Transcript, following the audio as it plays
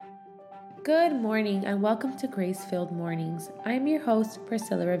Good morning and welcome to Grace-Filled Mornings. I am your host,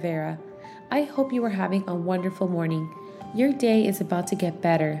 Priscilla Rivera. I hope you are having a wonderful morning. Your day is about to get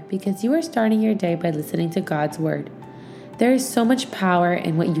better because you are starting your day by listening to God's Word. There is so much power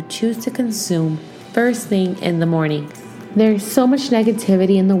in what you choose to consume first thing in the morning. There is so much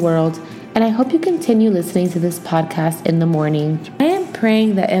negativity in the world, and I hope you continue listening to this podcast in the morning. I am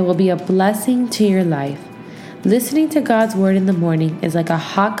praying that it will be a blessing to your life. Listening to God's Word in the morning is like a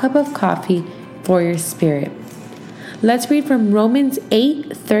hot cup of coffee for your spirit. Let's read from Romans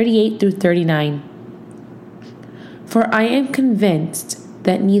 8:38 through 39. For I am convinced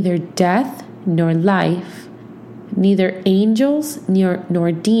that neither death nor life, neither angels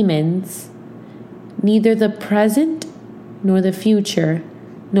nor demons, neither the present nor the future,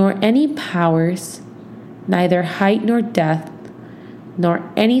 nor any powers, neither height nor depth, nor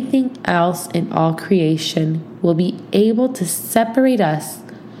anything else in all creation will be able to separate us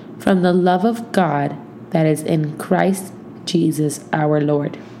from the love of God that is in Christ Jesus our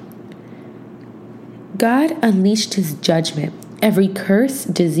Lord. God unleashed His judgment, every curse,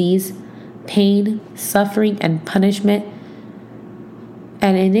 disease, pain, suffering, and punishment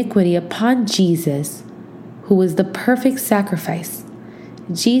and iniquity upon Jesus, who was the perfect sacrifice.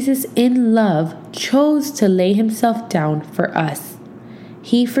 Jesus, in love, chose to lay Himself down for us.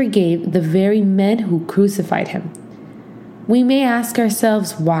 He forgave the very men who crucified Him. We may ask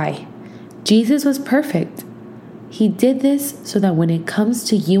ourselves why. Jesus was perfect. He did this so that when it comes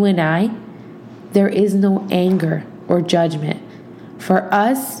to you and I, there is no anger or judgment. For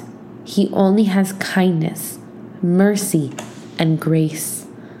us, He only has kindness, mercy, and grace.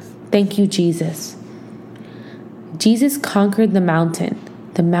 Thank you, Jesus. Jesus conquered the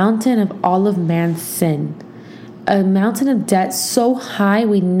mountain of all of man's sin. A mountain of debt so high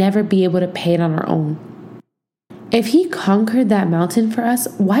we'd never be able to pay it on our own. If He conquered that mountain for us,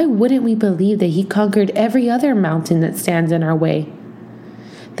 why wouldn't we believe that He conquered every other mountain that stands in our way?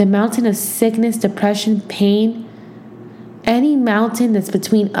 The mountain of sickness, depression, pain, any mountain that's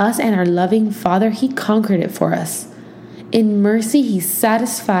between us and our loving Father, He conquered it for us. In mercy, He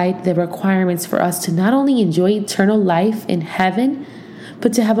satisfied the requirements for us to not only enjoy eternal life in heaven,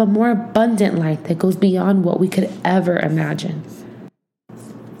 but to have a more abundant life that goes beyond what we could ever imagine.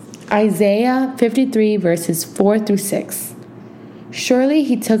 Isaiah 53 verses 4 through 6. Surely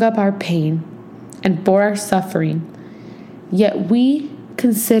He took up our pain and bore our suffering, yet we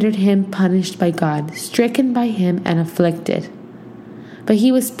considered Him punished by God, stricken by Him and afflicted. But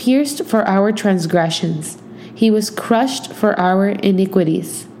He was pierced for our transgressions. He was crushed for our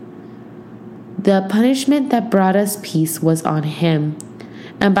iniquities. The punishment that brought us peace was on Him,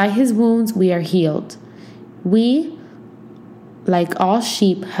 and by His wounds we are healed. We, like all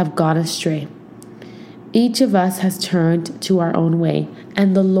sheep, have gone astray. Each of us has turned to our own way,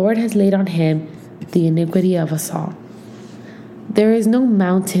 and the Lord has laid on Him the iniquity of us all. There is no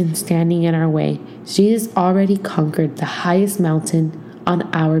mountain standing in our way. Jesus already conquered the highest mountain on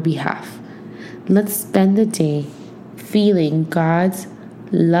our behalf. Let's spend the day feeling God's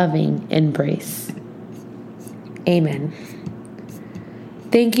loving embrace. Amen.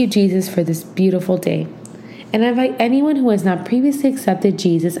 Thank you, Jesus, for this beautiful day. And I invite anyone who has not previously accepted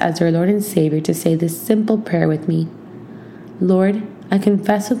Jesus as their Lord and Savior to say this simple prayer with me. Lord, I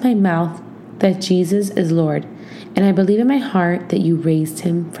confess with my mouth that Jesus is Lord, and I believe in my heart that you raised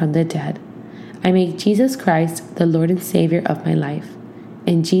Him from the dead. I make Jesus Christ the Lord and Savior of my life.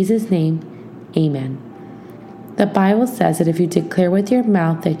 In Jesus' name, amen. The Bible says that if you declare with your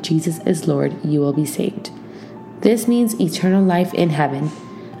mouth that Jesus is Lord, you will be saved. This means eternal life in heaven.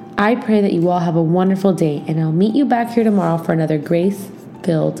 I pray that you all have a wonderful day, and I'll meet you back here tomorrow for another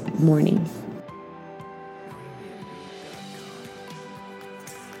grace-filled morning.